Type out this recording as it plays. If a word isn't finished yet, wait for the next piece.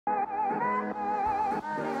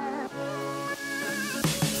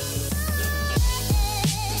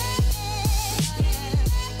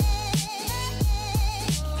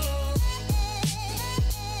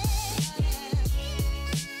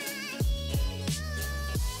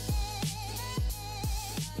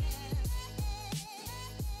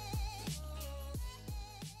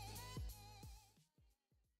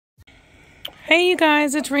Hey you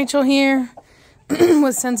guys, it's Rachel here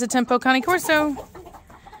with Senza Tempo Cane Corso.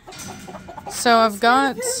 So I've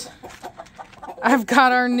got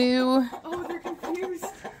our new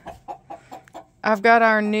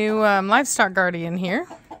livestock guardian here,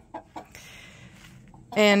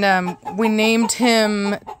 and we've named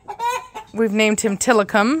him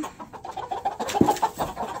Tillikum.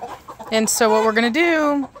 And so what we're gonna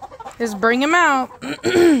do is bring him out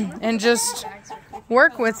and just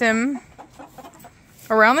work with him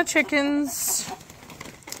around the chickens,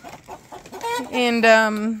 and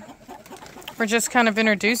we're just kind of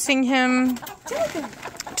introducing him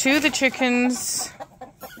to the chickens,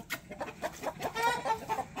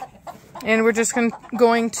 and we're just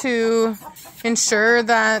going to ensure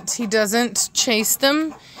that he doesn't chase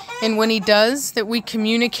them, and when he does, that we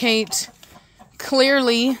communicate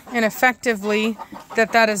clearly and effectively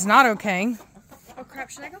that that is not okay. Oh crap,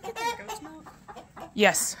 should I go get that goat's milk?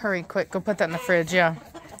 Yes, hurry, quick, go put that in the fridge. Yeah,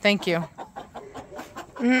 thank you.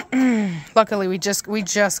 Luckily, we just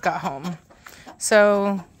got home,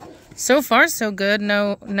 so far so good.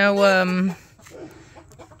 No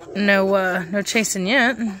chasing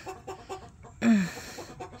yet.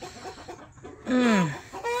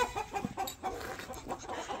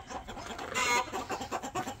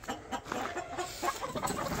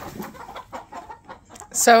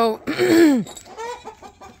 So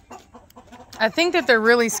I think that they're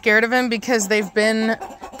really scared of him because they've been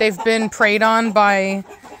preyed on by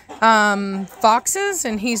foxes,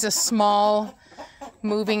 and he's a small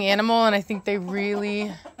moving animal, and I think they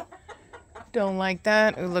really don't like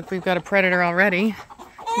that. Oh, look, we've got a predator already.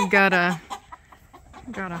 We got a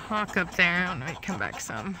hawk up there. Oh, no, come back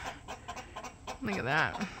some. Look at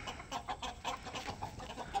that.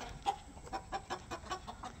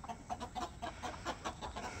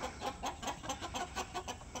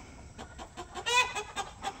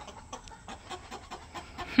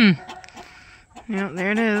 Yep,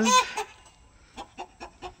 there it is.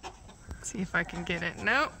 Let's see if I can get it.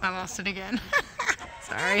 Nope, I lost it again.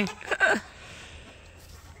 Sorry.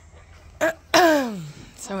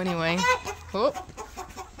 So anyway. Oh.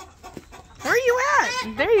 Where are you at?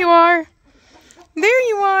 There you are. There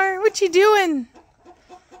you are. What you doing?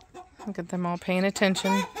 Look at them all paying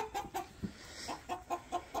attention.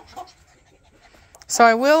 So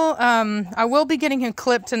I will be getting him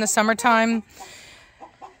clipped in the summertime.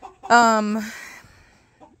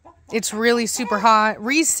 It's really super hot.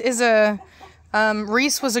 Reese was a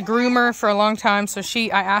groomer for a long time, so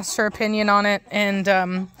I asked her opinion on it,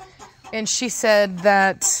 and she said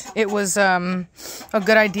that it was a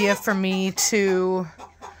good idea for me to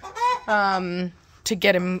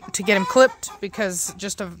get him clipped because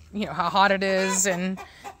just of how hot it is, and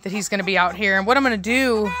that he's going to be out here. And what I'm going to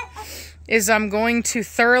do is I'm going to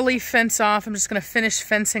thoroughly fence off. I'm just going to finish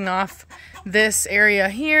fencing off this area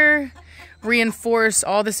here, reinforce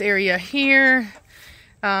all this area here,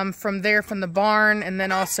 from the barn, and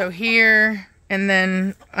then also here, and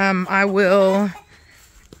then I will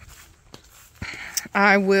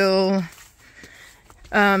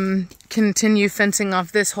continue fencing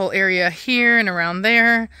off this whole area here and around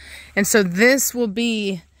there. And so this will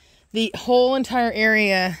be the whole entire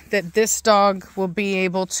area that this dog will be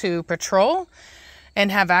able to patrol and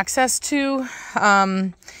have access to.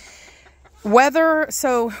 Whether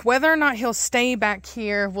or not he'll stay back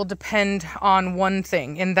here will depend on one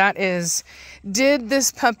thing, and that is, did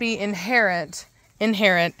this puppy inherit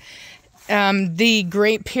the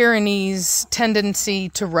Great Pyrenees tendency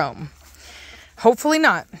to roam? Hopefully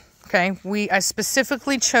not. Okay, I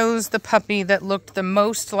specifically chose the puppy that looked the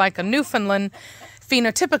most like a Newfoundland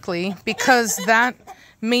phenotypically, because that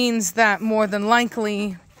means that more than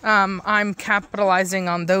likely I'm capitalizing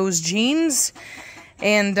on those genes.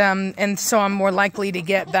 And so I'm more likely to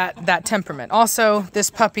get that temperament. Also, this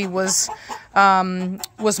puppy was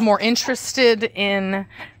more interested in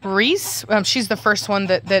Reese. She's the first one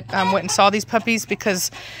that went and saw these puppies because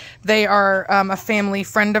they are a family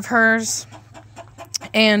friend of hers,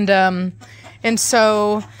 and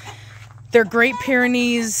so they're Great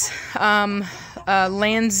Pyrenees,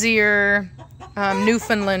 Landseer,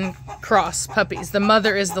 Newfoundland cross puppies. The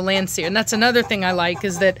mother is the Landseer, and that's another thing I like,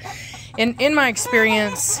 is that in my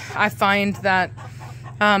experience, I find that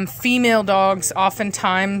female dogs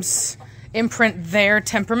oftentimes imprint their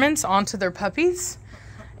temperaments onto their puppies,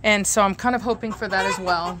 and so I'm kind of hoping for that as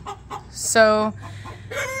well. So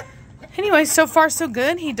anyway, so far so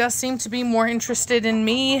good. He does seem to be more interested in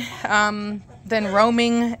me than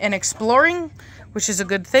roaming and exploring, which is a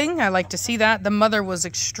good thing. I like to see that. The mother was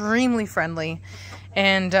extremely friendly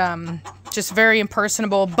and just very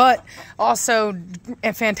impersonable, but also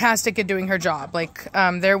fantastic at doing her job. Like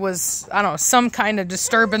there was, I don't know, some kind of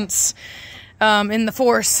disturbance in the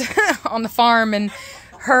force on the farm, and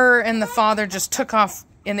her and the father just took off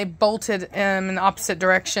and they bolted in the opposite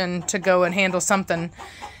direction to go and handle something.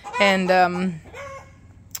 And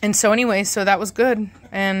so anyway, so that was good.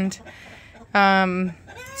 And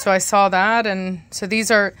so I saw that, and so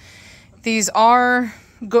these are,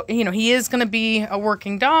 you know, he is going to be a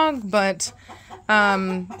working dog, but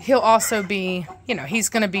he'll also be, you know, he's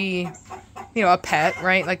going to be, you know, a pet,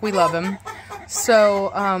 right? Like, we love him.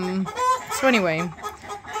 So, so anyway.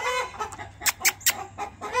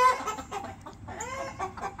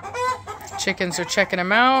 Chickens are checking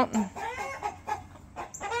him out.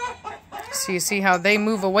 So you see how they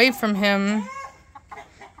move away from him.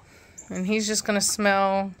 And he's just going to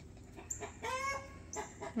smell.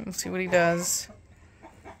 Let's see what he does.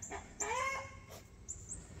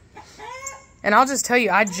 And I'll just tell you,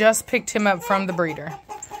 I just picked him up from the breeder.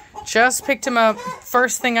 Just picked him up.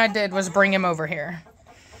 First thing I did was bring him over here.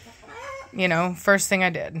 You know, first thing I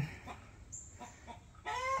did.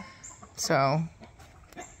 So.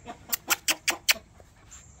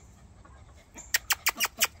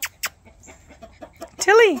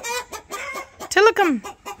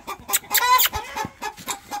 Tillikum.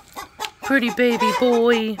 Pretty baby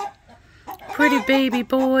boy. Pretty baby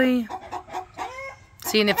boy.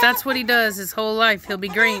 See, and if that's what he does his whole life, he'll be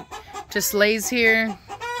great. Just lays here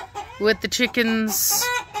with the chickens,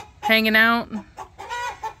 hanging out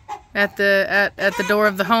at the door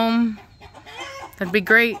of the home. That'd be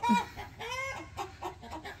great.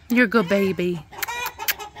 You're a good baby.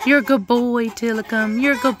 You're a good boy, Tillikum.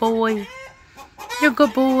 You're a good boy. You're a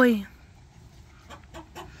good boy.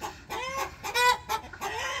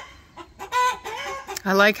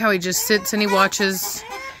 I like how he just sits and he watches.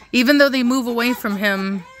 Even though they move away from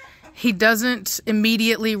him, he doesn't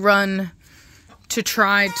immediately run to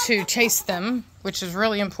try to chase them, which is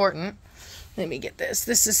really important. Let me get this.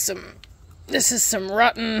 This is some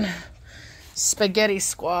rotten spaghetti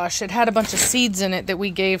squash. It had a bunch of seeds in it that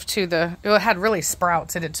we gave to the, it had really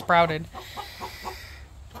sprouts. It had sprouted.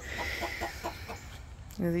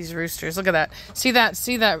 Look at these roosters. Look at that. See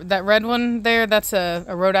that red one there? That's a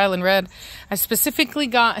Rhode Island Red. I specifically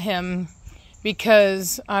got him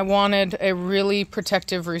because I wanted a really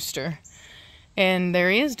protective rooster. And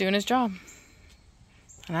there he is doing his job.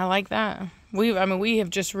 And I like that. We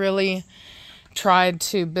have just really tried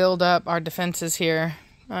to build up our defenses here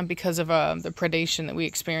because of the predation that we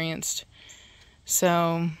experienced.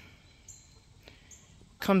 So,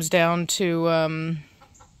 comes down to,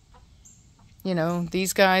 you know,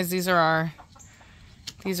 these guys, these are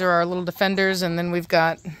our little defenders, and then we've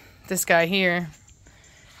got this guy here.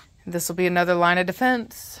 This will be another line of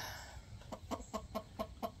defense.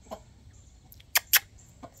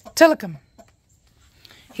 Tillikum.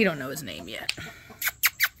 He don't know his name yet.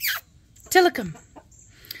 Tillikum.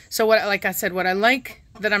 So like I said, what I like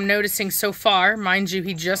that I'm noticing so far, mind you,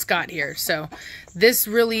 he just got here, so this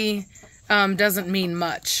really doesn't mean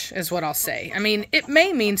much, is what I'll say. I mean, it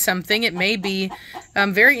may mean something. It may be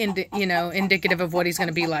very, indicative of what he's going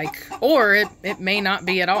to be like, or it may not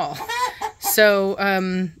be at all. So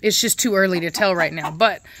it's just too early to tell right now.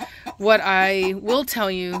 But what I will tell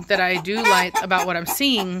you that I do like about what I'm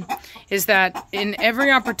seeing is that in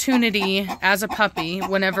every opportunity as a puppy,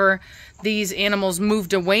 whenever these animals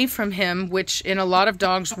moved away from him, which in a lot of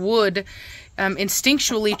dogs would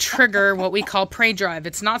instinctually trigger what we call prey drive.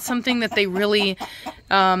 It's not something that they really,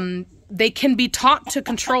 they can be taught to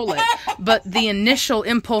control it, but the initial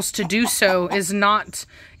impulse to do so is not,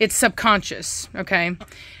 it's subconscious, okay?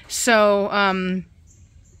 So,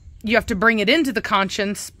 you have to bring it into the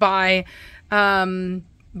conscience by training,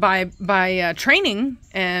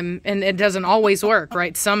 and it doesn't always work,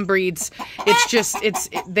 right? Some breeds,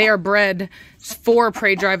 they are bred for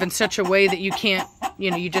prey drive in such a way that you can't,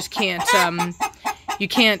 you just can't, you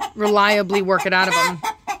can't reliably work it out of them.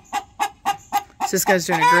 So this guy's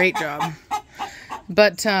doing a great job,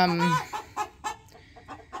 but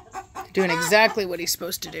doing exactly what he's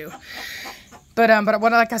supposed to do. But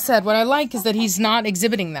like I said, what I like is that he's not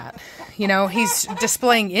exhibiting that. You know, he's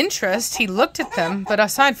displaying interest. He looked at them, but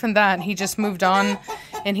aside from that, he just moved on,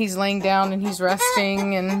 and he's laying down and he's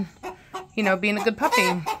resting and, being a good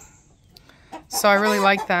puppy. So I really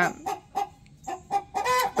like that.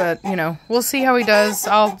 But, we'll see how he does.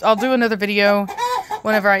 I'll do another video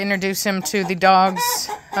whenever I introduce him to the dogs.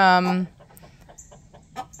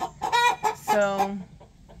 So,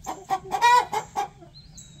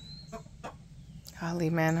 Golly,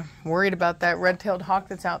 man, I'm worried about that red-tailed hawk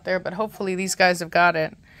that's out there, but hopefully these guys have got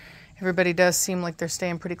it. Everybody does seem like they're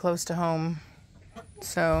staying pretty close to home.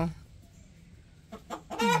 So,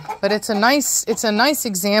 but it's a nice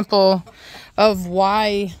example of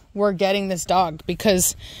why we're getting this dog,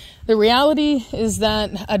 because the reality is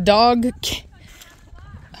that a dog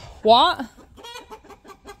what?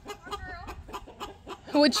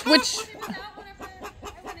 Which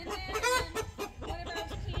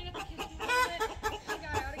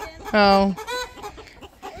oh,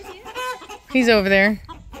 he's over there.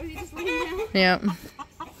 Yeah.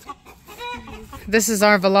 This is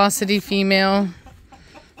our Velocity female.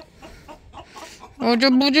 I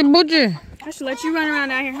should let you run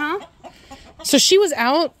around out here, huh? So she was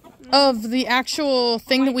out of the actual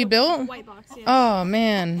thing that we built? White box, yeah. Oh,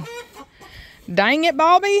 man. Dang it,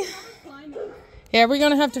 Bobby. Yeah, we're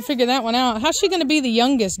going to have to figure that one out. How's she going to be the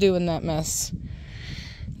youngest doing that mess?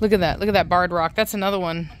 Look at that. Look at that barred rock. That's another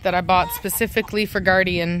one that I bought specifically for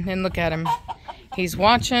Guardian. And look at him. He's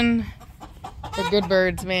watching. They're good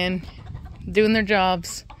birds, man. Doing their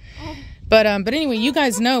jobs. But anyway, you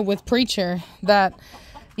guys know with Preacher that,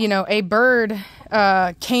 you know, a bird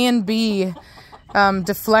can be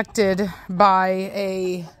deflected by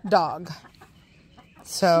a dog.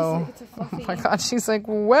 So, oh my God, she's like,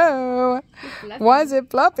 whoa, why is it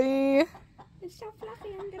fluffy? It's so fluffy,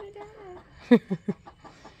 I'm gonna die.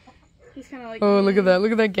 He's kind of like, oh, look at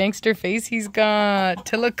that gangster face he's got.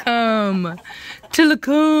 Tillikum.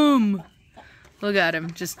 Tillikum. Look at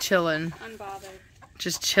him, just chilling. Unbothered.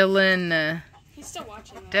 Just chilling. He's still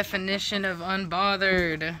watching though. Definition of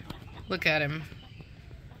unbothered. Look at him.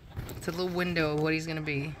 It's a little window of what he's gonna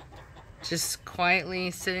be. Just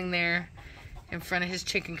quietly sitting there in front of his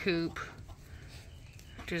chicken coop.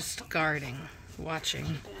 Just guarding,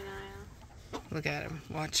 watching. Look at him,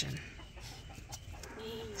 watching.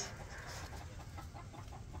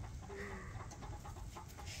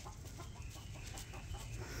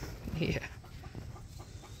 Yeah.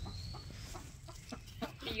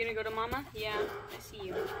 You gonna go to Mama? Yeah, I see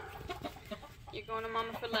you. You're going to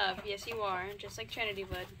Mama for love. Yes, you are. Just like Trinity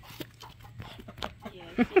would. Yes,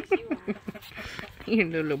 you are. You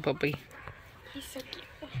little puppy. He's so cute.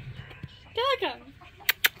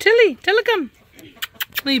 Tillikum! Tillikum!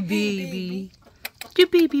 My baby. Your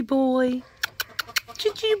baby boy.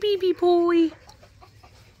 Your baby boy.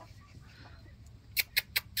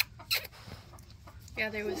 Yeah,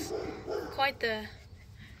 there was quite the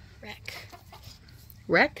wreck.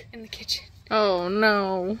 Wreck? In the kitchen. Oh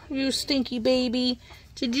no, you stinky baby.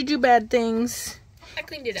 Did you do bad things? I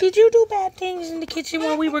cleaned it up. Did you do bad things in the kitchen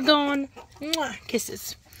while we were gone? Mwah,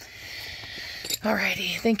 kisses.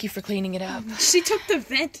 Alrighty, thank you for cleaning it up. She took the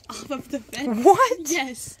vent off of the vent. What?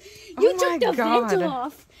 Yes. You took the God. vent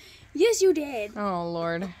off. Yes, you did. Oh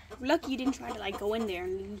Lord. Lucky you didn't try to like go in there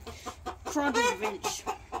and crawl through the vent.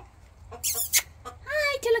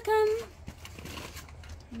 Hi, Tillikum.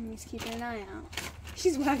 He's keeping an eye out.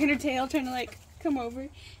 She's wagging her tail, trying to like come over.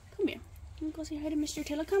 Come here. Can we go say hi to Mr.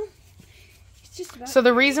 Tillikum? He's just about So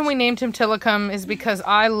the reason we named him Tillikum is because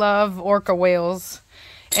I love orca whales,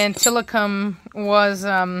 and Tillikum was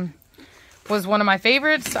one of my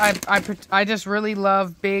favorites. I just really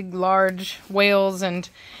love big, large whales, and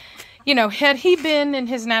you know, had he been in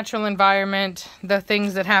his natural environment, the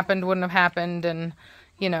things that happened wouldn't have happened, and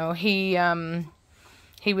you know, he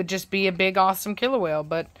would just be a big, awesome killer whale.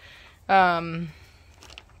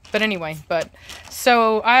 But anyway,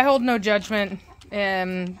 so I hold no judgment,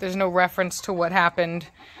 and there's no reference to what happened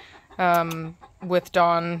with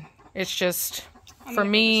Dawn. It's just, for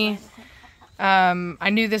me, I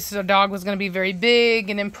knew this dog was going to be very big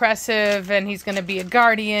and impressive, and he's going to be a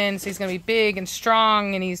guardian, so he's going to be big and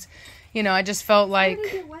strong, and he's, you know, I just felt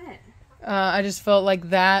like,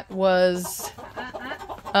 that was,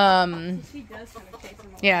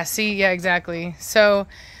 yeah, see, yeah, exactly. So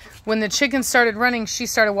when the chicken started running, she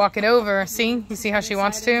started walking over. See? You see how she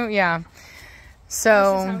wants to? Yeah.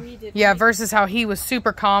 So, yeah, versus how he was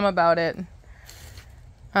super calm about it.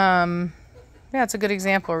 Yeah, it's a good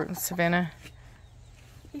example, Savannah.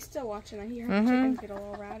 He's still watching. I hear her chickens get a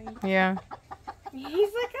little rowdy. Yeah.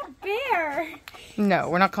 He's like a bear.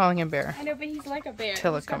 No, we're not calling him bear. I know, but he's like a bear.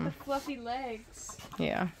 Tillikum. He's got the fluffy legs.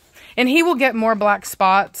 Yeah. And he will get more black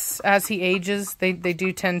spots as he ages. They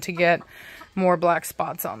do tend to get more black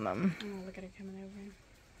spots on them. Oh, look at her coming over.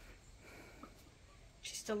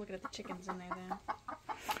 She's still looking at the chickens in there, though.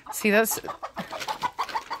 See, that's...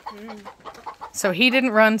 So he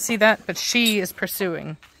didn't run, see that? But she is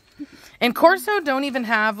pursuing. And Corso don't even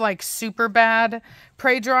have, like, super bad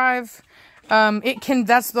prey drive.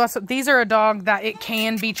 These are a dog that it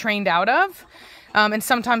can be trained out of. And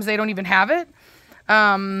sometimes they don't even have it.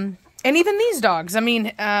 And even these dogs, I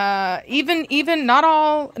mean, even not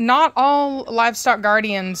all livestock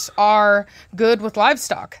guardians are good with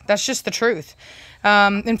livestock. That's just the truth.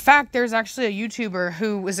 In fact, there's actually a YouTuber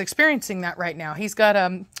who is experiencing that right now. He's got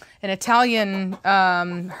an Italian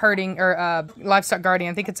herding or livestock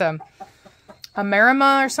guardian. I think it's a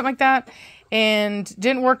Marima or something like that, and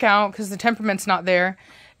didn't work out because the temperament's not there,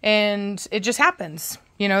 and it just happens.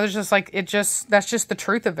 You know, there's just like, that's just the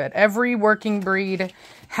truth of it. Every working breed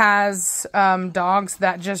has dogs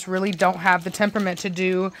that just really don't have the temperament to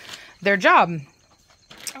do their job.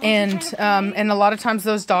 And a lot of times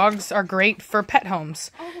those dogs are great for pet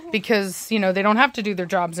homes because, you know, they don't have to do their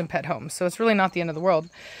jobs in pet homes. So it's really not the end of the world.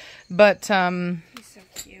 But, he's so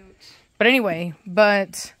cute. But anyway,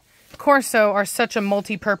 Corso are such a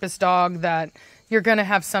multi-purpose dog that you're going to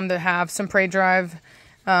have some that have some prey drive.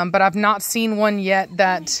 But I've not seen one yet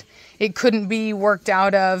that it couldn't be worked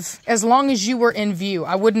out of as long as you were in view.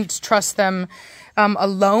 I wouldn't trust them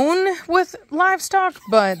alone with livestock,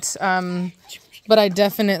 but I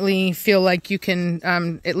definitely feel like you can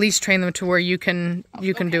at least train them to where you can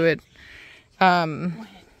do it.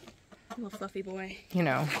 Little fluffy boy. You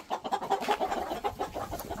know.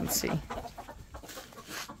 Let's see.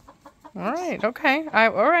 All right. Okay.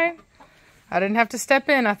 All right. I didn't have to step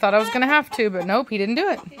in. I thought I was going to have to, but nope, he didn't do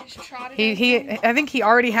it. I think he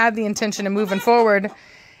already had the intention of moving forward,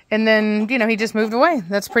 and then, you know, he just moved away.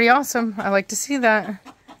 That's pretty awesome. I like to see that.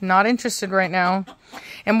 Not interested right now.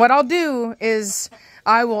 And what I'll do is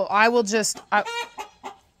I will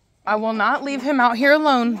not leave him out here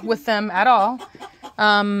alone with them at all.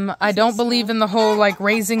 I don't believe in the whole, like,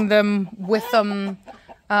 raising them with them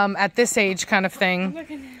at this age kind of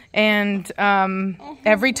thing. And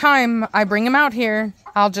every time I bring him out here,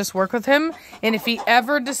 I'll just work with him. And if he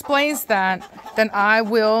ever displays that, then I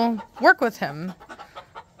will work with him.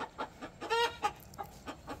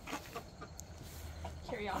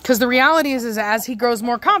 Because the reality is as he grows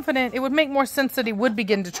more confident, it would make more sense that he would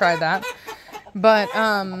begin to try that. But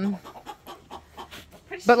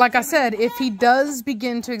like I said, if he does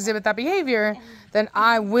begin to exhibit that behavior, then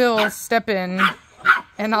I will step in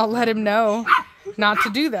and I'll let him know not to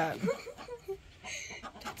do that.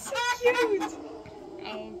 That's so cute.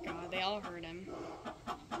 Oh God, they all heard him.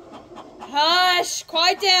 Hush!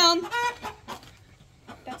 Quiet down.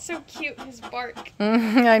 That's so cute, his bark.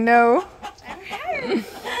 I know.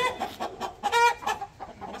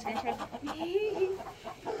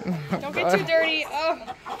 Don't get too dirty. Oh.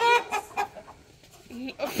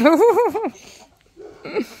 She's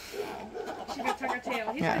gonna tuck her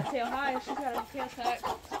tail. He's got a tail high. She's got a tail tuck.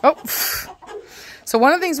 Oh. So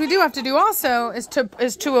one of the things we do have to do also is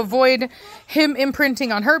to avoid him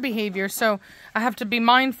imprinting on her behavior. So I have to be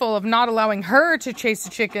mindful of not allowing her to chase the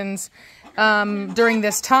chickens during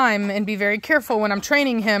this time, and be very careful when I'm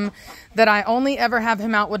training him that I only ever have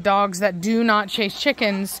him out with dogs that do not chase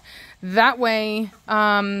chickens. That way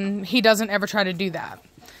he doesn't ever try to do that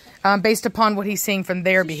based upon what he's seeing from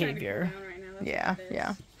their behavior. Yeah,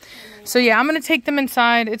 yeah. So yeah, I'm gonna take them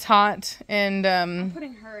inside. It's hot, and I'm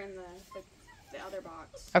putting her in the other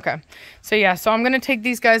box. Okay. So yeah, so I'm gonna take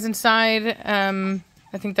these guys inside.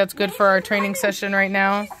 I think that's good for our training session right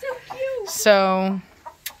now. So cute. So.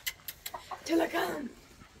 Tillikum.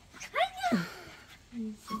 Oh,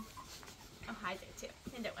 hi there too.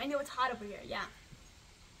 I know it's hot over here. Yeah.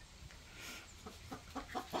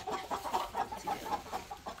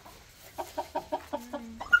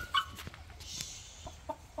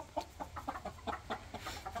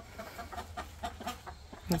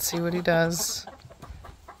 Let's see what he does.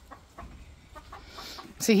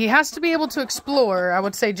 See, he has to be able to explore. I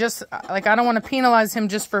would say just, like, I don't want to penalize him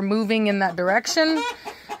just for moving in that direction.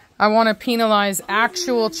 I want to penalize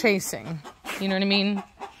actual chasing. You know what I mean?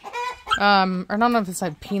 Or I don't know if it's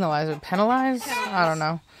like penalize or penalize. I don't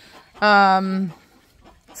know.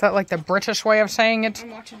 Is that like the British way of saying it?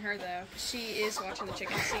 I'm watching her though. She is watching the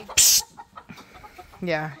chickens. See?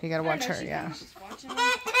 Yeah, you gotta watch her. Yeah. She's watching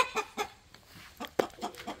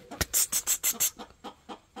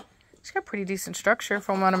She's got pretty decent structure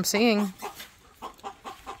from what I'm seeing.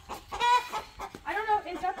 I don't know.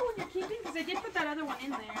 Is that the one you're keeping? Because I did put that other one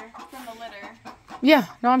in there from the litter. Yeah,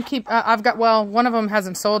 no, I've got, well, one of them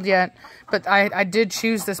hasn't sold yet, but I did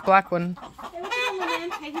choose this black one. Yeah, we put one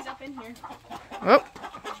in. Hey, he's up in here. Oh.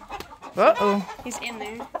 Uh-oh. He's in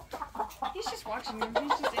there. He's just watching them.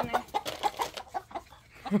 He's just in there.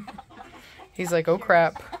 He's like, oh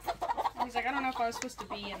crap. He's like, I don't know if I was supposed to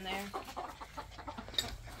be in there.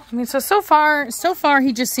 I mean, so far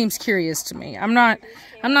he just seems curious to me. I'm not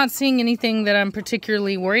seeing anything that I'm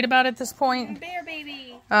particularly worried about at this point. Bear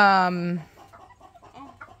baby.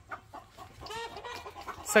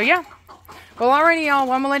 So yeah. Well, alrighty, y'all.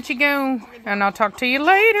 I'm gonna let you go, and I'll talk to you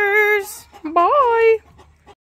later. Bye.